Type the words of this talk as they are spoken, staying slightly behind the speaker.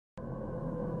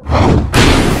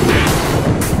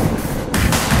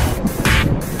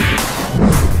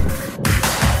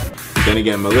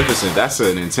again, Maleficent, that's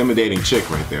an intimidating chick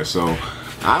right there. So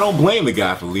I don't blame the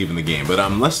guy for leaving the game. But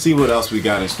let's see what else we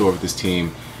got in store with this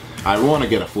team. I want to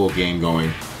get a full game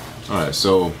going. Alright,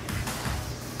 so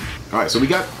we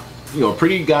got, you know, a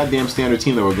pretty goddamn standard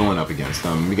team that we're going up against.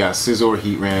 We got Scizor,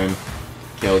 Heatran,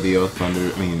 Keldeo,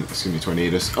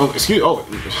 Tornadus.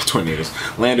 Tornadus.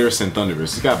 Landorus and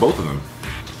Thundurus. We got both of them.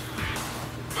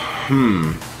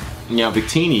 Now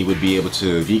Victini would be able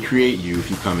to V-Create you if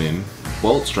you come in,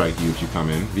 Bolt Strike you if you come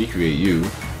in, V-Create you,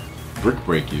 Brick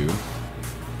Break you,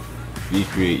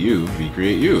 V-Create you,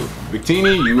 V-Create you.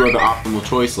 Victini, you are the optimal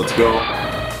choice. Let's go.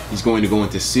 He's going to go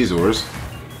into Scizors.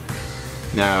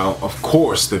 Now, of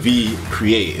course, the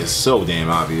V-Create is so damn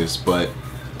obvious, but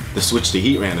the switch to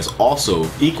Heatran is also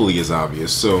equally as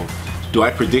obvious. So, do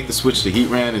I predict the switch to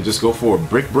Heatran and just go for a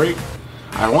Brick Break?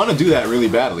 I want to do that really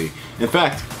badly. In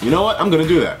fact, you know what? I'm going to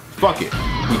do that. Fuck it.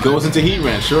 He goes into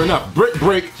Heatran. Sure enough, Brick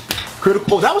Break,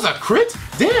 critical. That was a crit?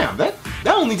 Damn, that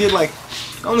only did like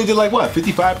what,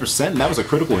 55%? That was a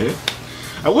critical hit.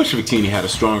 I wish Victini had a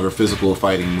stronger physical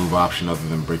fighting move option other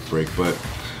than Brick Break, but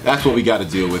that's what we got to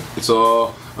deal with. It's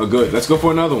all good. Let's go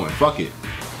for another one. Fuck it.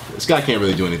 This guy can't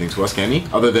really do anything to us, can he?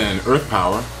 Other than Earth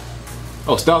Power.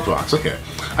 Oh, Stealth Rocks. Okay.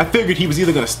 I figured he was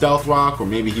either going to Stealth Rock or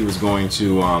maybe he was going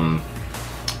to,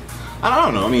 I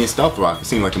don't know. I mean, Stealth Rock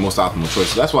seemed like the most optimal choice,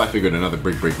 so that's why I figured another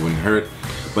Brick Break wouldn't hurt.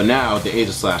 But now, the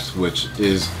Aegislash switch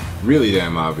is really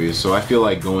damn obvious, so I feel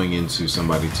like going into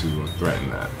somebody to threaten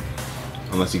that.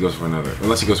 Unless he goes for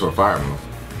a fire move.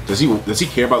 Does he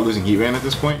care about losing Heatran at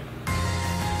this point?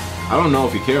 I don't know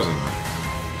if he cares or not.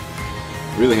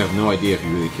 Really have no idea if he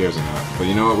really cares or not. But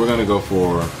you know what? We're gonna go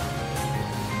for.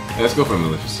 Let's go for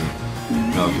Maleficent.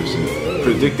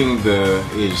 Predicting the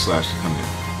Aegislash to come in.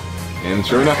 And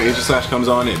sure enough, Aegislash comes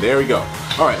on in. There we go.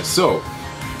 Alright, so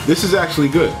this is actually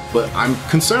good. But I'm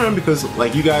concerned because,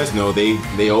 like you guys know,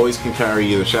 they always can carry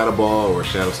either Shadow Ball or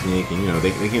Shadow Sneak, and you know,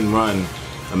 they can run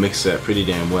a mix set pretty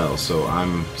damn well. So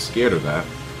I'm scared of that.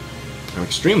 I'm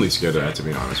extremely scared of that, to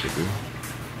be honest with you.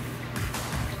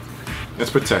 Let's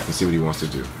protect and see what he wants to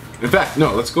do. In fact,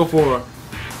 no, let's go. Oh,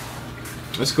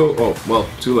 well,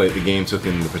 too late. The game took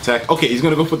in the protect. Okay, he's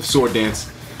gonna go for the Sword Dance.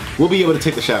 We'll be able to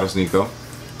take the Shadow Sneak though.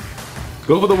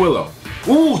 Go for the Willow.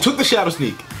 Ooh, took the Shadow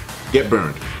Sneak. Get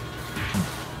burned.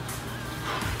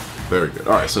 Very good.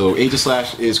 Alright, so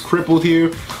Aegislash is crippled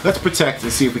here. Let's protect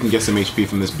and see if we can get some HP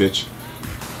from this bitch.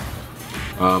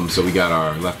 So we got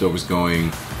our leftovers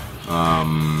going.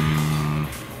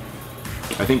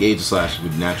 I think Aegislash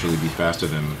would naturally be faster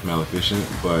than Maleficent,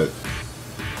 but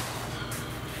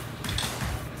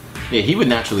yeah, he would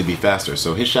naturally be faster,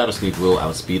 so his Shadow Sneak will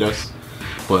outspeed us,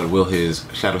 but will his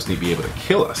Shadow Sneak be able to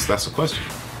kill us? That's the question.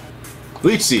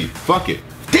 Leech Seed, fuck it.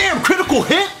 Damn, critical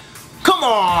hit? Come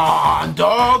on,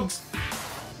 dogs!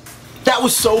 That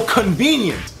was so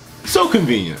convenient. So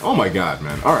convenient. Oh my god,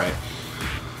 man. Alright.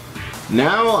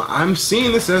 Now, I'm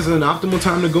seeing this as an optimal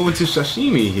time to go into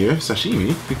Sashimi here.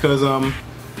 Sashimi, because,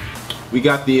 we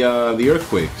got the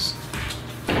Earthquakes.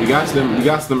 We got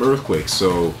them Earthquakes,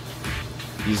 so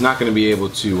he's not gonna be able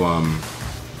to,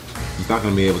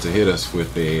 hit us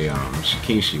with a,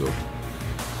 King Shield.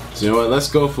 So you know what, let's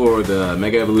go for the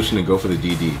Mega Evolution and go for the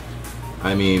DD.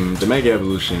 I mean, the Mega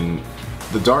Evolution,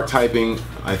 the Dark typing,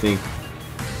 I think,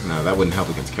 no, that wouldn't help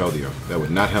against Keldeo. That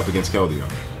would not help against Keldeo.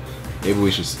 Maybe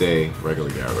we should stay regular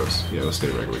Gyarados. Yeah, let's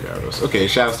stay regular Gyarados. Okay,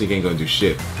 Shadow Sneak ain't gonna do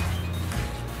shit.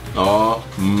 Oh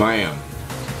man.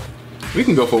 We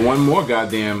can go for one more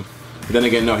goddamn. But then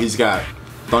again, no, he's got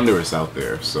Thundurus out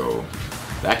there, so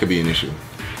that could be an issue.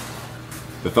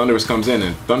 The Thundurus comes in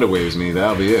and Thunder Waves me,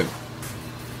 that'll be it.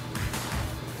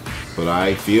 But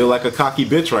I feel like a cocky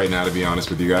bitch right now, to be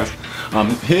honest with you guys.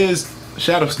 His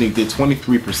Shadow Sneak did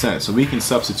 23%, so we can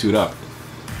substitute up.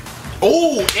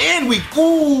 Oh, and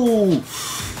ooh,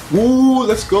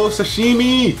 let's go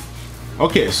Sashimi.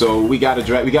 Okay, so we got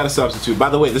a substitute. By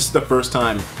the way, this is the first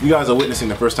time you guys are witnessing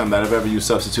the first time that I've ever used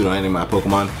substitute on any of my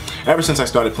Pokemon ever since I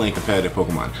started playing competitive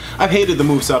Pokemon. I've hated the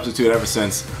move substitute ever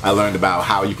since I learned about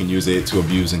how you can use it to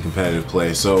abuse in competitive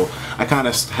play. So I kind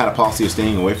of had a policy of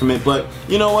staying away from it. But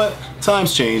you know what?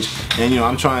 Times change, and you know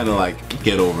I'm trying to like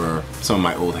get over some of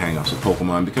my old hang-ups with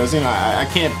Pokemon because you know I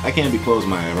can't be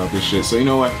closed-minded about this shit. So you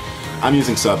know what? I'm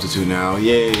using substitute now.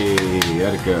 Yay,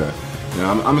 Etika. You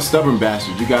know, I'm a stubborn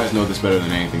bastard. You guys know this better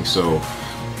than anything, so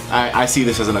I see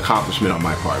this as an accomplishment on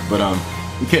my part. But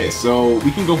okay, so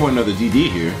we can go for another DD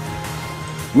here.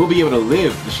 We'll be able to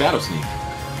live the Shadow Sneak.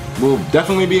 We'll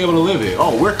definitely be able to live it.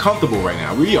 Oh, we're comfortable right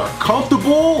now. We are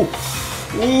comfortable.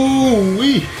 Ooh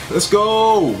wee. Let's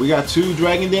go. We got 2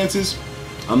 Dragon Dances.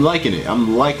 I'm liking it.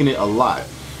 I'm liking it a lot.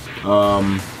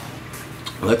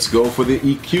 Let's go for the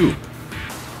EQ.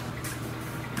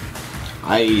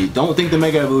 I don't think the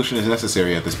Mega Evolution is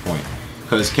necessary at this point,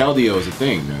 because Keldeo is a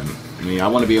thing, man. I mean, I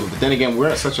want to be able to, but then again, we're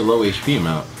at such a low HP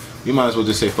amount, we might as well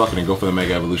just say fuck it and go for the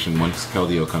Mega Evolution once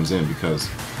Keldeo comes in, because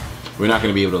we're not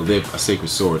going to be able to live a Sacred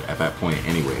Sword at that point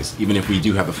anyways, even if we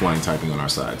do have the flying typing on our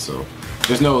side. So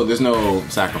there's no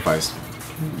sacrifice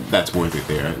that's worth it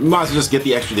there. We might as well just get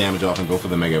the extra damage off and go for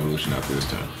the Mega Evolution after this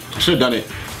turn. I should have done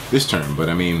it this turn, but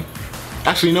I mean,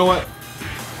 actually, you know what?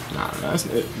 Nah,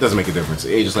 it doesn't make a difference.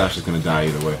 Aegis Lash is going to die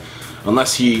either way.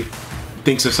 Unless he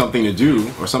thinks of something to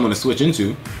do or someone to switch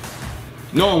into.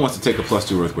 No one wants to take a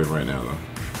 +2 Earthquake right now, though.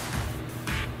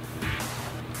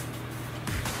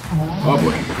 Oh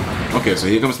boy. Okay, so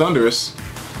here comes Thundurus.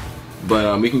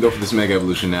 But we can go for this Mega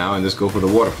Evolution now and just go for the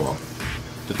Waterfall.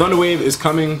 The Thunder Wave is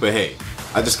coming, but hey,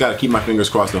 I just gotta keep my fingers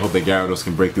crossed and hope that Gyarados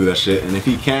can break through that shit. And if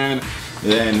he can,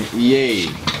 then yay,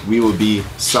 we will be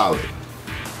solid.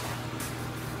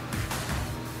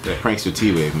 That Prankster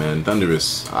T-Wave, man.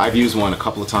 Thundurus. I've used one a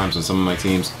couple of times on some of my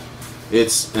teams.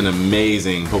 It's an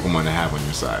amazing Pokemon to have on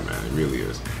your side, man. It really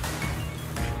is.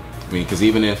 I mean, because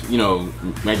even if, you know,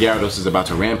 my Gyarados is about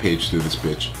to rampage through this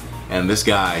bitch, and this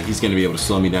guy, he's going to be able to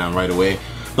slow me down right away,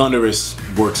 Thundurus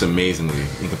works amazingly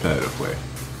in competitive play.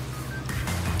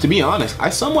 To be honest,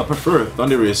 I somewhat prefer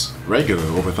Thundurus regular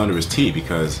over Thundurus T,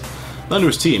 because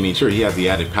Thundurus T, I mean, sure, he has the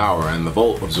added power, and the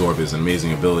Volt Absorb is an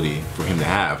amazing ability for him to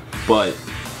have, but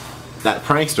that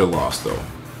Prankster lost, though.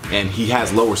 And he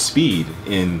has lower speed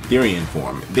in Therian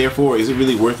form. Therefore, is it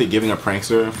really worth it giving a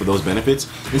Prankster for those benefits?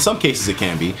 In some cases it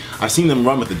can be. I've seen them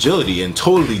run with agility and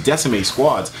totally decimate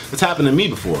squads. That's happened to me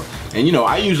before. And you know,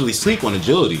 I usually sleep on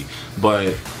agility,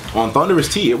 but on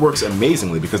Thundurus T it works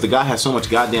amazingly because the guy has so much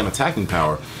goddamn attacking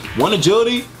power. One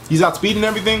agility, he's outspeeding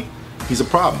everything, he's a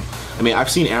problem. I mean,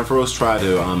 I've seen Ampharos try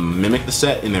to mimic the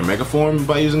set in their Mega form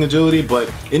by using agility,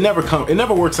 but it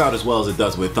never works out as well as it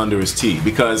does with Thundurus T,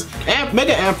 because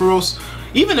Mega Ampharos,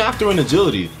 even after an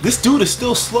agility, this dude is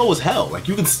still slow as hell. Like,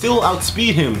 you can still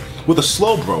outspeed him with a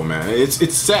Slowbro, man.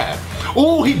 It's sad.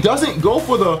 Oh, he doesn't go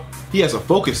for the... He has a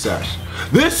Focus Sash.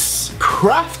 This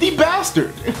crafty bastard!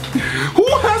 Who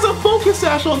has a Focus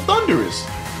Sash on Thundurus?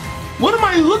 What am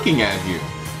I looking at here?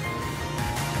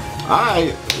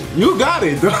 You got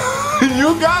it, dog.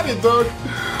 You got it, dog.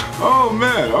 Oh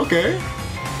man, okay.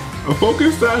 A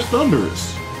Focus Sash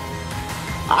Thundurus.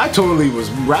 I totally was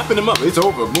wrapping him up. It's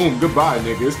over. Boom. Goodbye,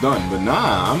 nigga. It's done. But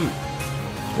nah,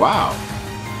 wow.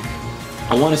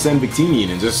 I want to send Victini in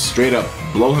and just straight up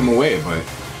blow him away, but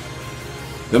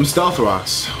them Stealth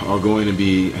Rocks are going to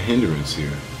be a hindrance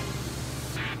here.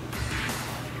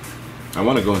 I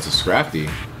want to go into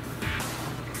Scrafty,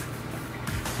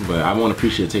 but I won't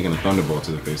appreciate taking a Thunderbolt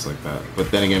to the face like that.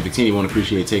 But then again, Victini won't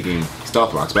appreciate taking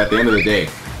Stealth Rocks. But at the end of the day,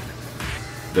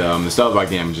 the Stealth Rock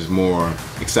damage is more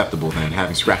acceptable than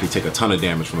having Scrafty take a ton of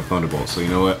damage from a Thunderbolt. So you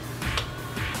know what?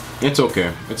 It's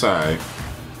okay. It's alright.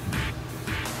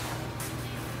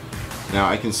 Now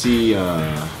I can see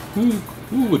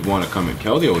who would want to come in.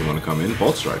 Keldeo would want to come in.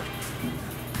 Volt Strike.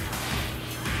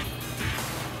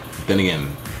 Then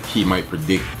again, he might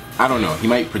predict... I don't know. He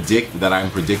might predict that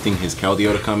I'm predicting his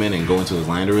Keldeo to come in and go into his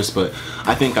Landorus, but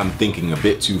I think I'm thinking a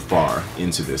bit too far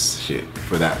into this shit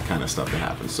for that kind of stuff to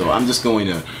happen. So I'm just going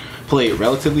to play it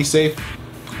relatively safe.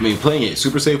 I mean, playing it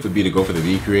super safe would be to go for the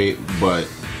V-Create, but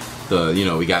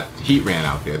we got Heatran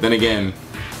out there. Then again,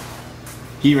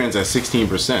 Heatran's at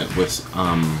 16% with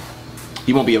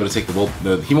he won't be able to take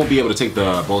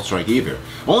the Volt Strike either.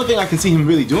 Only thing I can see him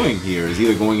really doing here is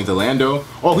either going into Lando.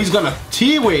 Oh, he's gonna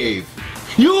T-Wave.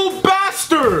 You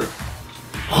bastard!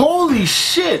 Holy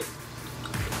shit!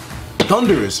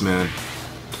 Thundurus, man.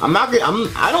 I'm not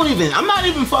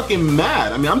even fucking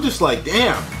mad. I mean, I'm just like,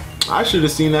 damn. I should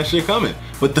have seen that shit coming.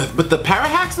 But the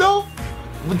Parahacks though?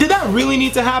 Did that really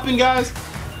need to happen, guys?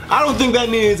 I don't think that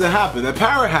needed to happen. The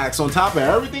Parahacks on top of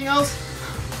everything else?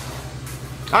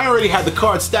 I already had the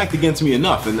cards stacked against me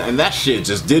enough, and that shit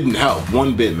just didn't help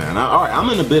one bit, man. Alright, I'm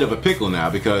in a bit of a pickle now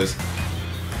because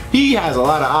he has a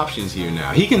lot of options here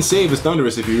now. He can save his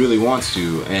Thundurus if he really wants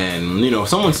to, and you know,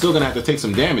 someone's still gonna have to take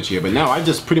some damage here, but now I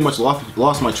just pretty much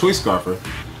lost my Choice Scarfer.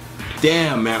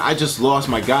 Damn, man, I just lost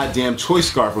my goddamn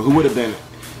Choice Scarfer, who would have been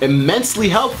immensely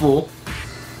helpful,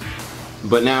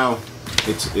 but now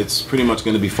it's pretty much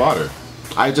gonna be fodder.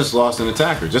 I just lost an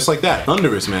attacker, just like that.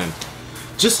 Thundurus, man.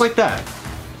 Just like that.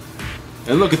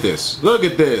 And look at this. Look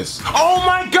at this. Oh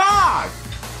my god!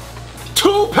 2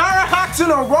 Parahacks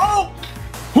in a row?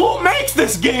 Who makes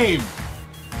this game?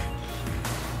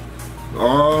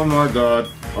 Oh my god.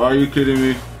 Are you kidding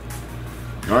me?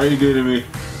 Are you kidding me?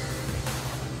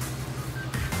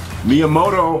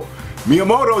 Miyamoto,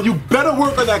 you better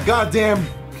work on that goddamn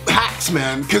hack relax,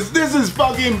 man, because this is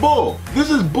fucking bull. This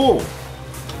is bull.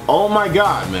 Oh my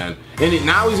god, man. And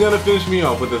now he's gonna finish me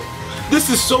off with a... This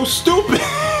is so stupid.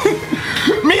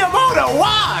 Miyamoto,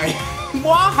 why?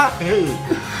 Why?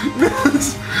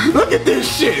 Look at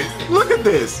this shit. Look at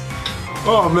this.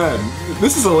 Oh man,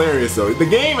 this is hilarious though. The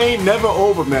game ain't never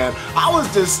over, man. I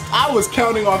was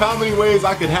counting off how many ways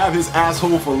I could have his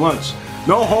asshole for lunch.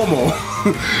 No homo.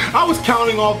 I was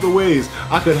counting off the ways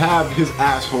I could have his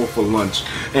asshole for lunch.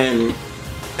 And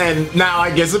now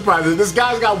I get surprised. This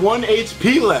guy's got 1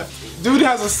 HP left. Dude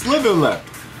has a slither left.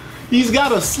 He's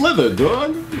got a slither,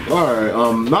 dog. Alright,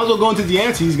 might as well go into the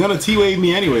ante. He's gonna T-wave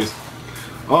me anyways.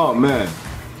 Oh man.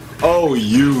 Oh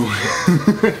you.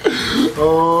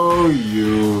 Oh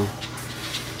you.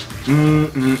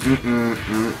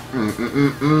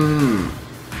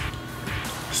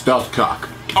 Stealth cock.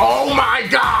 Oh my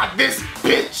god, this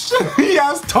bitch! He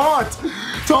has taunt!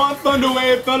 Taunt, Thunder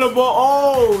Wave, Thunderbolt.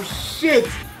 Oh shit!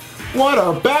 What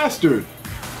a bastard!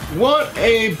 What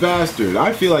a bastard.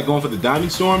 I feel like going for the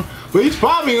Diamond Storm, but he's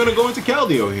probably gonna go into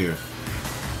Keldeo here.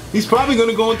 He's probably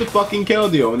gonna go into fucking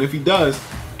Keldeo, and if he does,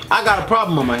 I got a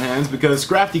problem on my hands because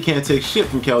Scrafty can't take shit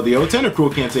from Keldeo,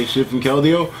 Tentacruel can't take shit from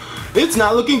Keldeo. It's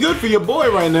not looking good for your boy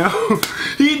right now.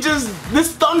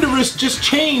 This Thunderous just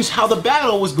changed how the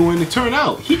battle was going to turn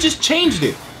out. He just changed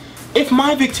it. If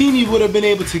my Victini would have been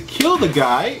able to kill the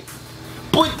guy,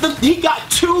 but he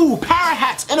got 2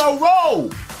 Parahats in a row.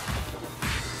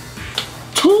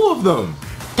 2 of them.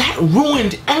 That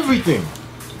ruined everything.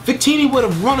 Victini would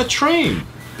have run a train.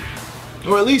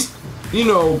 Or at least, you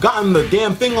know, gotten the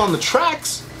damn thing on the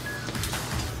tracks.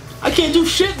 I can't do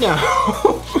shit now.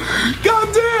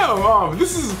 God damn! Oh,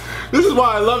 this is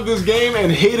why I love this game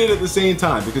and hate it at the same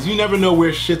time, because you never know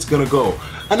where shit's gonna go.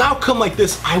 An outcome like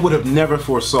this I would have never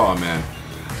foresaw, man.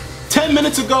 10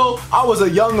 minutes ago, I was a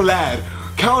young lad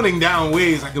counting down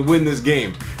ways I could win this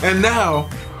game. And now,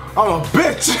 I'm a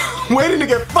bitch waiting to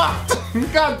get fucked.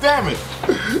 God damn it.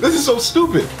 This is so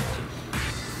stupid.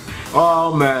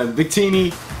 Oh man,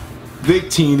 Victini,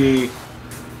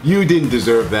 you didn't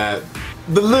deserve that.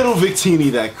 The little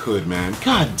Victini that could, man.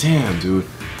 God damn, dude.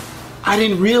 I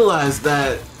didn't realize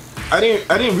that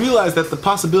the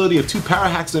possibility of 2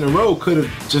 Parahacks in a row could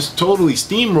have just totally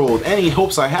steamrolled any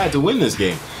hopes I had to win this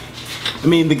game. I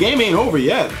mean, the game ain't over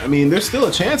yet. I mean, there's still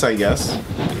a chance, I guess.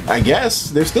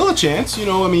 There's still a chance, you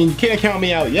know. I mean, you can't count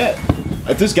me out yet.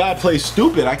 If this guy plays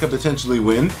stupid, I could potentially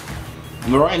win.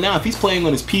 But right now, if he's playing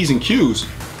on his P's and Q's,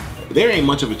 there ain't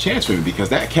much of a chance for me because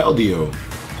that Keldeo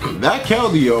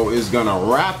is gonna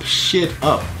wrap shit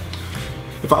up.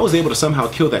 If I was able to somehow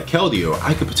kill that Keldeo,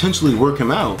 I could potentially work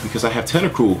him out because I have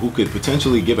Tentacruel who could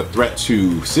potentially give a threat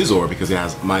to Scizor because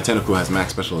my Tentacruel has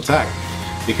max special attack.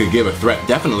 It could give a threat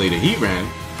definitely to Heatran.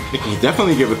 It can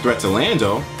definitely give a threat to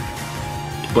Lando.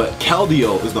 But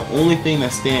Keldeo is the only thing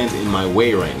that stands in my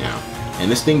way right now. And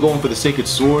this thing going for the Sacred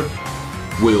Sword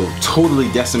will totally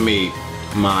decimate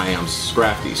my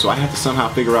Scrafty. So I have to somehow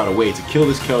figure out a way to kill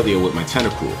this Keldeo with my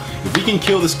Tentacruel. If we can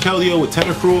kill this Keldeo with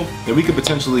Tentacruel, then we could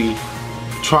potentially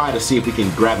try to see if we can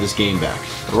grab this game back.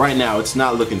 But right now, it's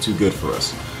not looking too good for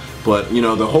us. But, you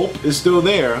know, the hope is still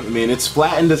there. I mean, it's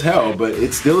flattened as hell, but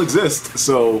it still exists.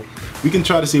 So we can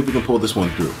try to see if we can pull this one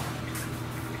through.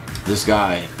 This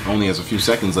guy only has a few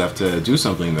seconds left to do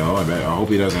something, though. I hope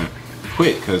he doesn't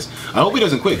quit, because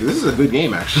this is a good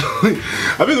game, actually.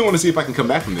 I really want to see if I can come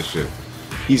back from this shit.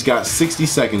 He's got 60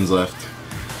 seconds left.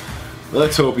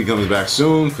 Let's hope he comes back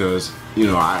soon, because, you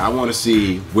know, I want to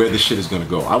see where this shit is going to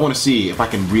go. I want to see if I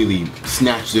can really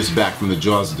snatch this back from the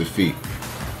jaws of defeat.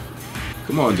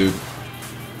 Come on, dude.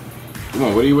 Come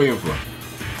on, what are you waiting for?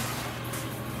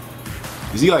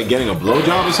 Is he like getting a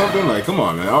blowjob or something? Like, come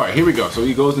on, man. Alright, here we go. So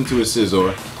he goes into his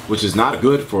Scizor, which is not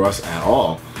good for us at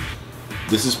all.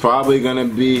 This is probably gonna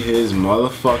be his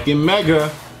motherfucking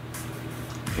Mega.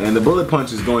 And the Bullet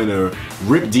Punch is going to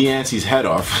rip Deance's head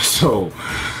off. So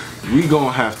we're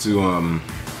gonna have to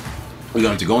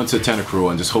go into Tentacruel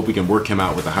and just hope we can work him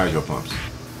out with the Hydro Pumps.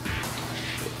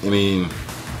 I mean,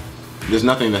 there's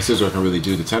nothing that Scizor can really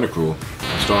do to Tentacruel.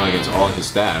 Strong against all of his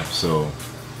staff, so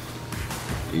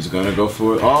he's gonna go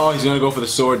for it. Oh, he's gonna go for the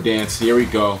Sword Dance. Here we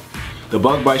go. The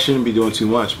Bug Bite shouldn't be doing too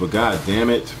much, but god damn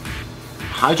it.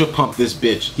 Hydro Pump this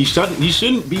bitch. He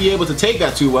shouldn't be able to take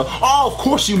that too well. Oh, of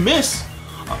course you miss.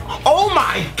 Oh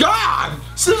my god!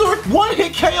 Scizor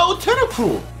one-hit KO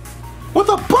Tentacruel with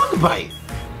a Bug Bite.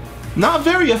 Not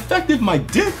very effective, my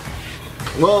dick.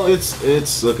 Well,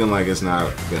 it's looking like it's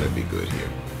not gonna be good here.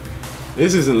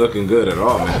 This isn't looking good at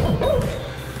all, man.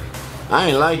 I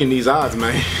ain't liking these odds,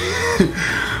 man.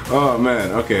 Oh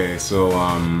man, okay, so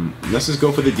let's just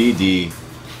go for the DD.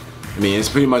 I mean, it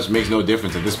pretty much makes no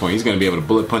difference at this point. He's going to be able to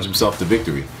bullet punch himself to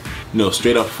victory. No,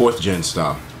 straight up 4th gen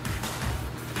style.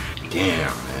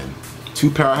 Damn, man. 2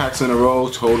 power hacks in a row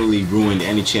totally ruined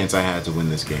any chance I had to win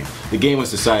this game. The game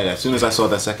was decided as soon as I saw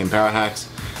that 2nd power hacks.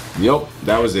 Yup,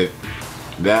 that was it.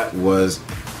 That was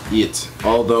it.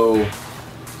 Although,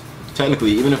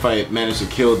 technically, even if I managed to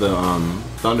kill the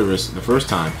Thunderous the first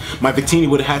time, my Victini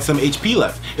would have had some HP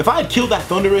left. If I had killed that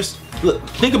Thunderous, look,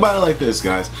 think about it like this,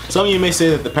 guys. Some of you may say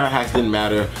that the power hacks didn't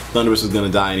matter, Thunderous was gonna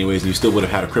die anyways, and you still would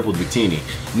have had a crippled Victini.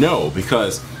 No,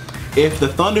 because if the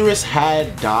Thunderous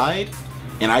had died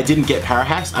and I didn't get power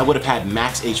hacks, I would have had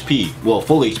max HP. Well,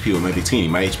 full HP with my Victini.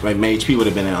 My HP would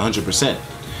have been at 100%.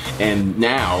 And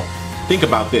now, think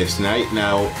about this.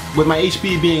 Now, with my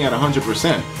HP being at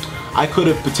 100%, I could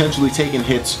have potentially taken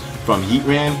hits from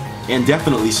Heatran and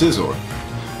definitely Scizor.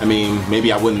 I mean,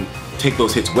 maybe I wouldn't take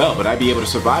those hits well, but I'd be able to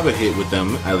survive a hit with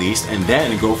them at least, and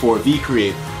then go for a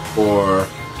V-Create or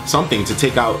something to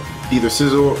take out either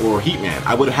Scizor or Heatran.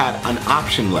 I would have had an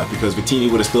option left because Victini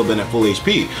would have still been at full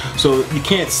HP. So you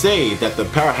can't say that the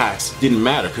power hacks didn't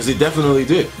matter, because it definitely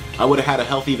did. I would have had a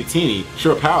healthy Victini,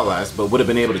 sure paralyzed, but would have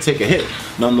been able to take a hit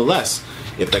nonetheless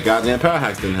if that goddamn power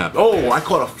hacks didn't happen. Oh, I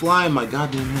caught a fly in my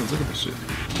goddamn hands. Look at this shit.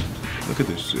 Look at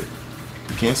this shit.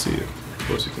 You can't see it. Of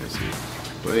course you can't see it.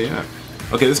 But yeah.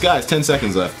 Okay, this guy has 10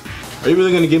 seconds left. Are you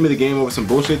really gonna give me the game over some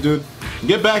bullshit, dude?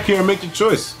 Get back here and make your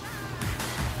choice.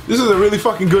 This is a really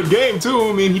fucking good game too.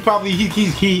 I mean,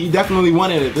 he definitely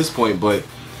won it at this point, but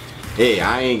hey,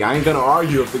 I ain't gonna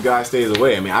argue if the guy stays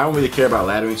away. I mean, I don't really care about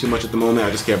laddering too much at the moment.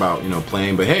 I just care about, you know,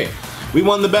 playing. But hey, we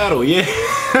won the battle, yeah.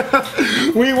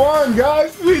 We won,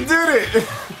 guys. We did it.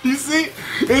 You see,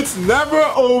 it's never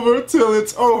over till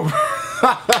it's over.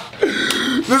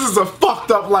 This is a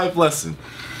fucked up life lesson.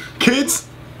 Kids,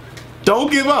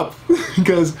 don't give up,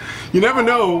 because you never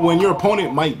know when your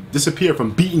opponent might disappear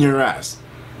from beating your ass.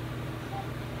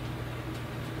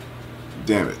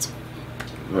 Damn it.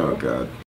 Oh, God.